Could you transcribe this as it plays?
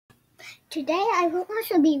Today I will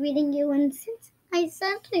also be reading you, and since I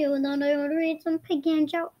said to you that I would read some piggy and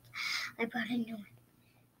jokes, I brought a new one.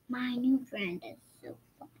 My new friend is so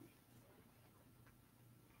fun.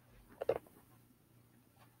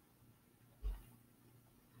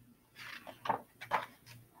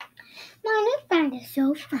 My new friend is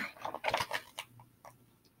so fun.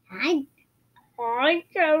 Hi,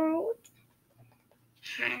 Joe.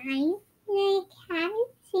 Hi, Nick. Have you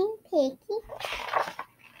seen Piggy?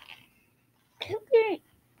 Piggy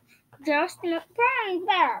just met friends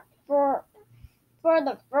back for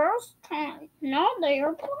the first time. Now they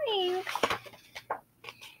are playing.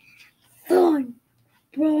 Fun.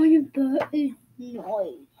 Brian Bear is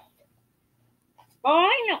nice.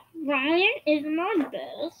 I know. Brian is my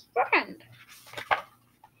best friend.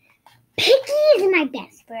 Piggy is my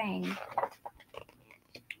best friend.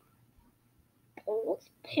 Both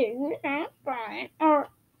Piggy and Brian are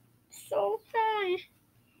so fun.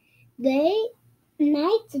 They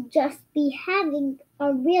might just be having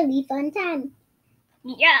a really fun time.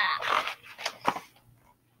 Yeah.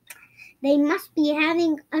 They must be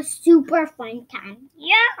having a super fun time.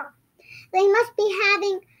 Yeah. They must be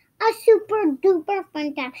having a super duper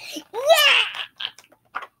fun time. Yeah.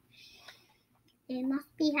 They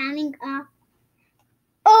must be having a...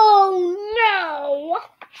 Oh no!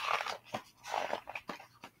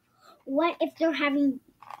 What if they're having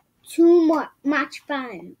too much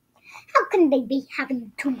fun? How can they be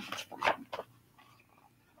having too much fun?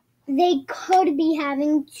 They could be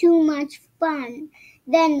having too much fun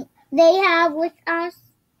than they have with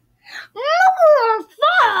us. More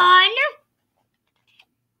fun!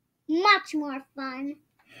 Much more fun.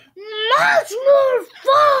 Much more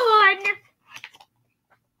fun!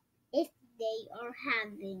 If they are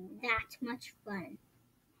having that much fun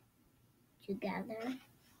together,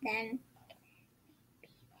 then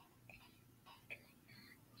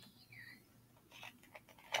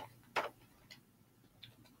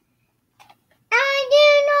I do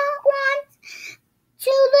not want to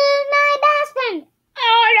lose my best friend. I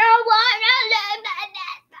don't want to lose my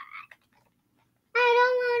best friend. I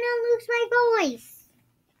don't want to lose my voice.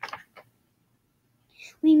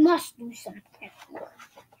 We must do something.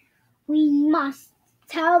 We must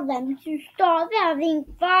tell them to stop having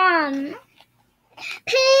fun.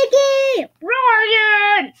 Piggy!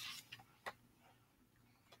 Brian!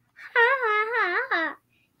 Ha ha ha ha.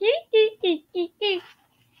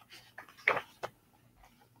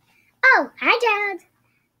 Oh, hi Dad.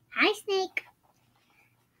 Hi Snake.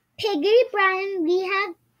 Piggy, Brian, we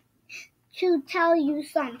have to tell you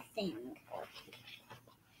something.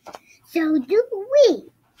 So do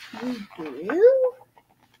we. We do.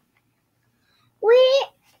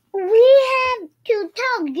 We have to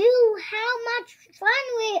tell you how much fun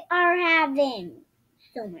we are having.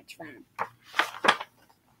 So much fun.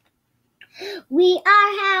 We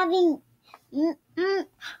are having...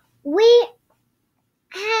 we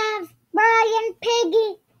have Brian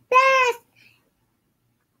Piggy best.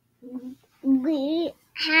 We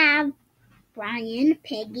have Brian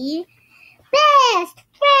Piggy best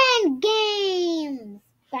friend games.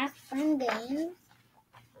 Best friend games.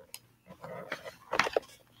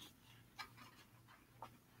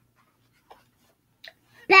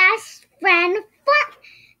 Best friend fun.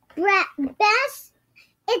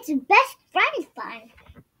 It's best friend fun.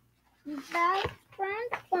 Best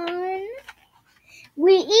friend fun.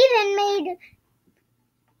 We even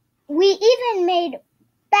made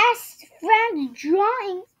best friend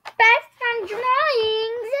drawings. Best friend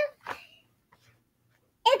drawings.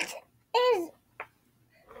 It is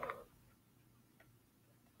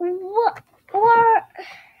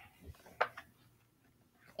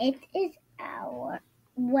it is our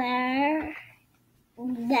where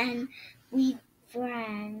then we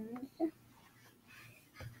friends.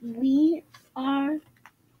 We are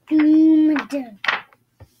doomed.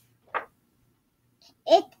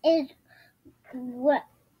 It is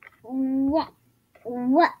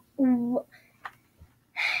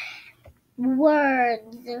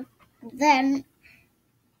words. Then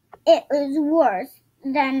it is worse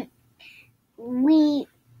than we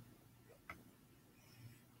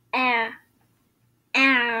are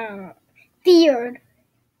feared.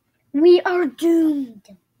 We are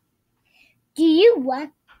doomed. Do you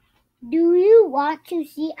want to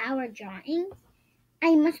see our drawings?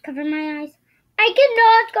 I must cover my eyes. I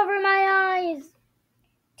cannot cover my eyes.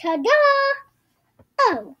 Ta-da!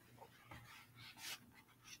 Oh.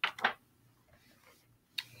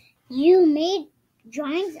 You made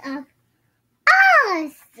drawings of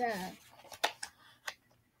us.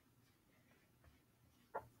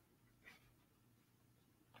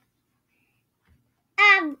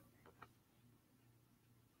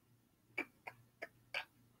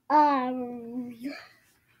 Of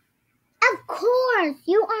course,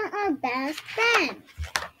 you are our best friend.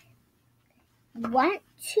 What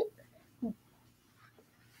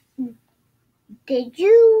did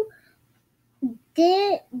you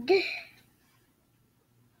did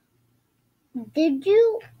did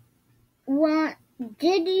you want?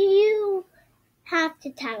 Did you have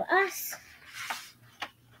to tell us?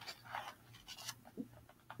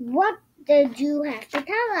 What did you have to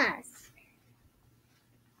tell us?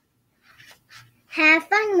 Have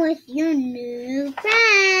fun with your new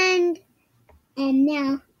friend. And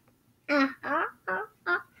now,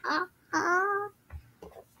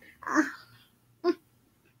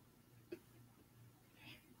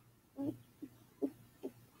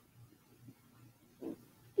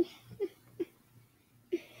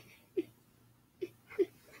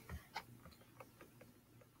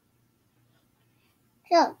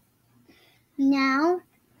 so now,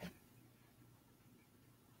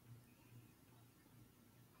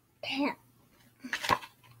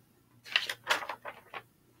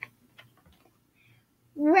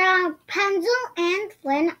 Rapunzel and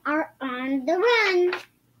Flynn are on the run.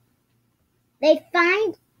 They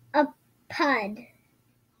find a pud.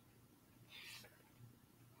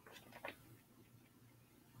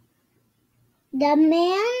 The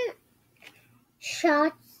man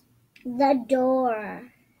shuts the door.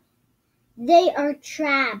 They are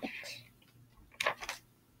trapped.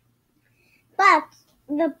 But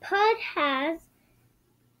the pud has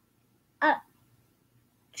a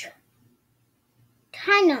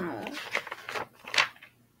tunnel.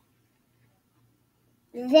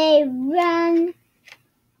 They run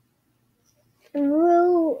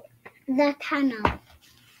through the tunnel.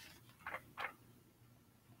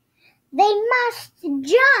 They must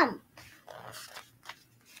jump.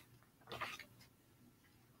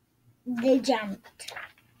 They jumped.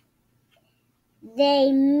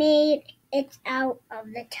 They made it out of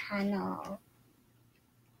the tunnel.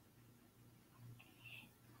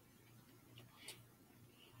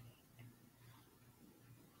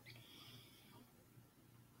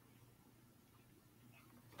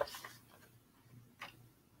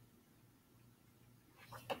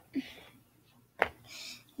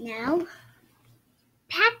 Now,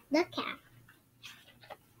 pat the cat.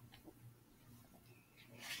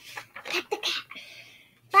 Pat the cat.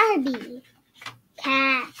 Barbie.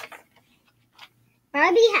 Cat.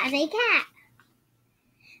 Barbie has a cat.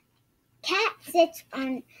 Cat sits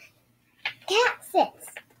on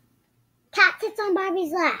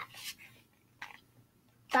Barbie's lap.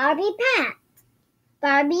 Barbie pats.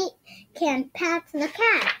 Barbie can pat the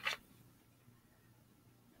cat.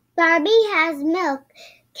 Barbie has milk.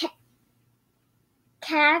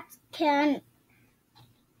 Cat can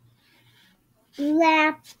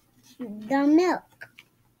lap the milk.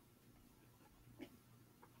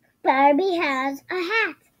 Barbie has a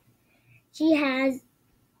hat. She has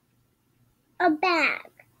a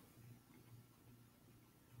bag.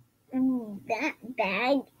 That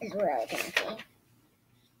bag is really fancy.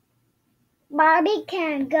 Barbie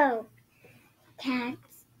can go.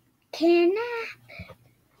 Cats can nap.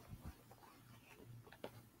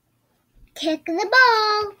 Kick the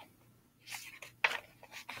ball.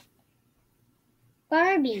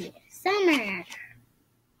 Barbie, summer.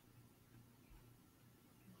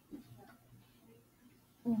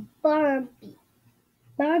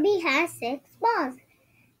 Barbie has 6 balls.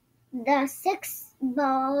 The 6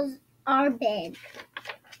 balls are big.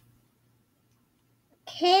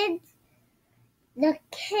 The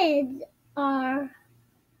kids are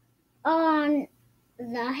on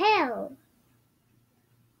the hill.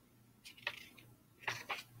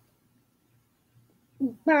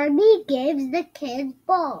 Barbie gives the kids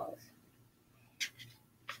balls.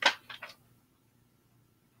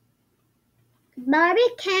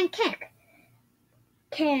 Barbie can kick.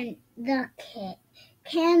 Can the kid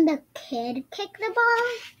kick the ball?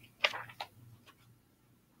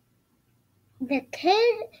 The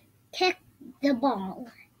kid kicked the ball.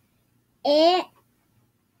 It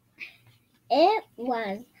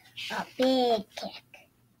was a big kick.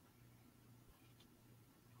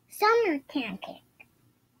 Summer can kick.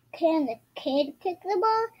 Can the kid kick the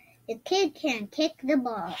ball? The kid can kick the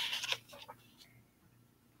ball.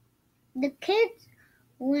 The kids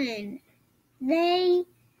win. They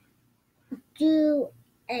do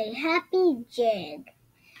a happy jig.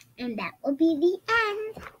 And that will be the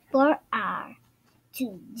end for our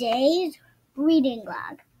today's reading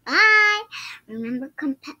log. Bye. Remember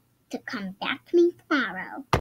to come back to me tomorrow.